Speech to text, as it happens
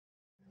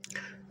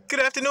Good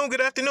afternoon,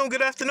 good afternoon,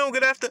 good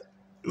afternoon,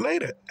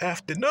 later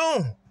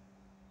afternoon.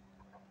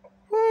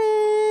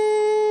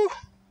 Woo!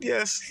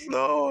 Yes,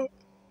 Lord.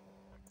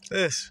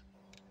 Listen,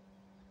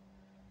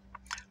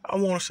 I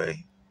want to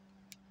say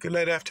good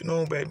late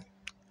afternoon, baby.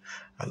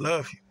 I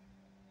love you.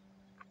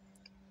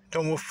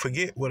 Don't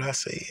forget what I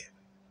said.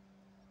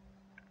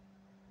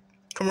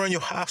 Come around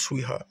your house,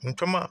 sweetheart.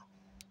 Come on.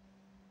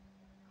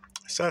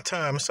 It's our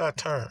time. It's our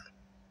turn.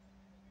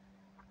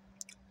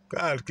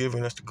 God's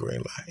giving us the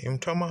green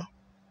light. Come on.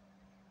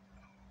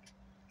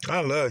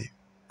 I love you.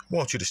 I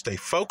want you to stay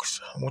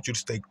focused. I want you to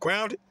stay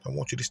grounded. I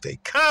want you to stay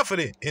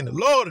confident in the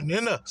Lord and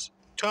in us.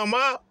 Talking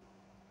about,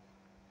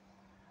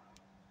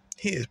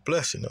 He is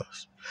blessing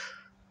us.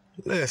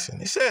 Listen,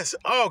 it says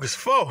August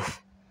 4th.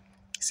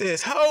 It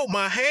says, hold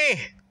my hand.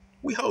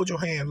 We hold your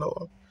hand,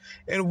 Lord.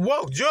 And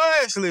walk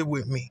joyously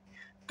with me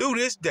through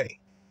this day.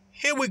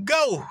 Here we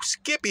go.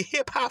 Skippy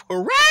hip hop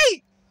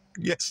hooray.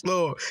 Yes,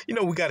 Lord. You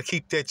know we got to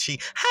keep that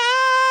cheek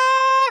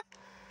high.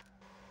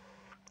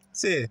 It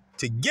said,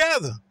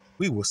 together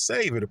we will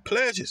savor the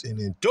pleasures and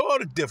endure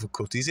the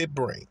difficulties it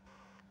brings.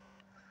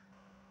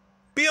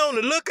 Be on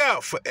the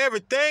lookout for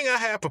everything I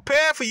have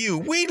prepared for you.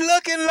 We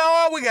looking,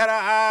 Lord. We got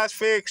our eyes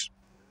fixed.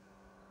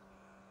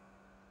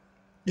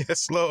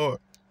 Yes, Lord.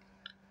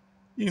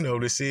 You know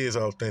this is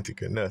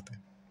authentic or nothing.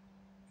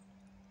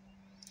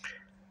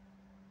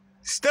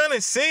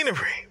 Stunning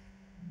scenery,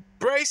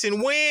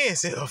 bracing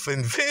winds of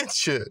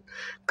adventure,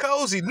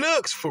 cozy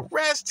nooks for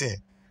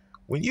resting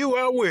when you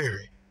are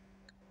weary,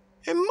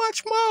 and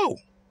much more.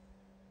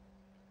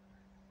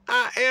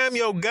 I am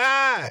your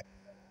guide,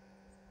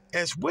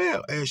 as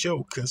well as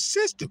your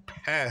consistent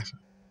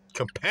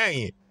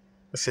companion.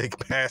 I said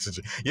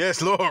passenger.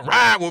 Yes, Lord,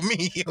 ride with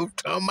me. You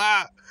talking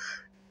about?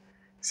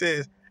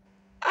 Says,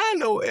 I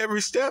know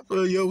every step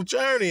of your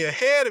journey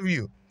ahead of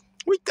you.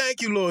 We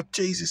thank you, Lord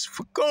Jesus,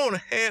 for going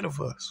ahead of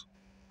us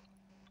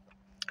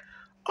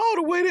all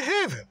the way to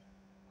heaven.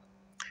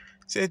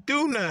 Said,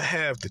 do not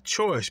have the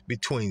choice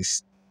between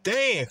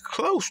staying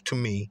close to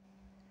me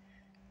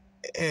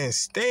and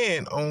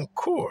staying on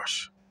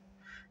course.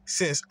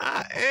 Since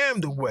I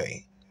am the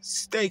way,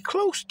 stay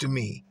close to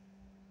me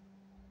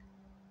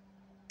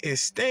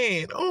is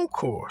staying on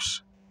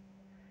course.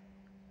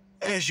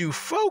 As you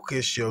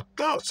focus your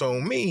thoughts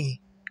on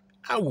me,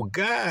 I will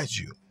guide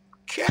you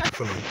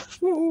carefully.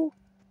 Woo-hoo.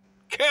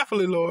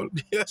 Carefully,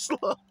 Lord. Yes,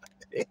 Lord.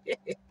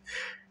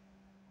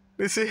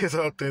 This is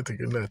authentic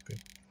or nothing.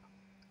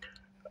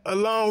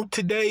 Along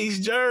today's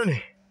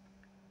journey,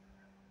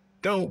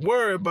 don't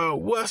worry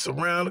about what's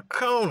around the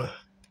corner.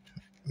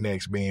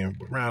 Next being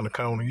around the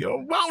corner.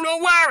 Don't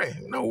worry.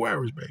 No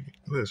worries, baby.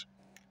 Listen.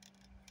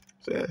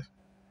 Says,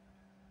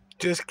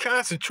 just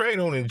concentrate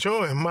on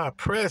enjoying my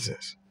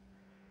presence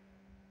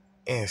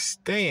and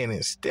staying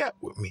in step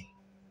with me.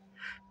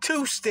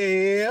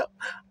 Two-step.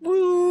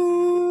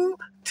 Woo.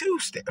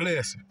 Two-step.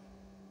 Listen.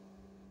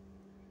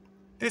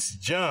 This is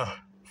John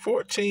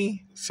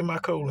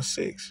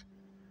 14:6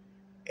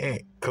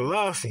 and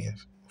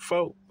Colossians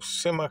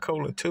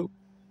 4:2.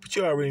 But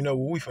you already know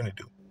what we finna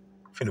do.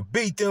 Finna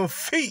beat them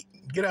feet.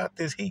 Get out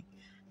this heat.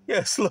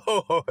 Yes, Lord.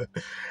 I'm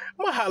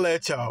gonna holler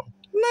at y'all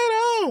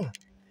later on.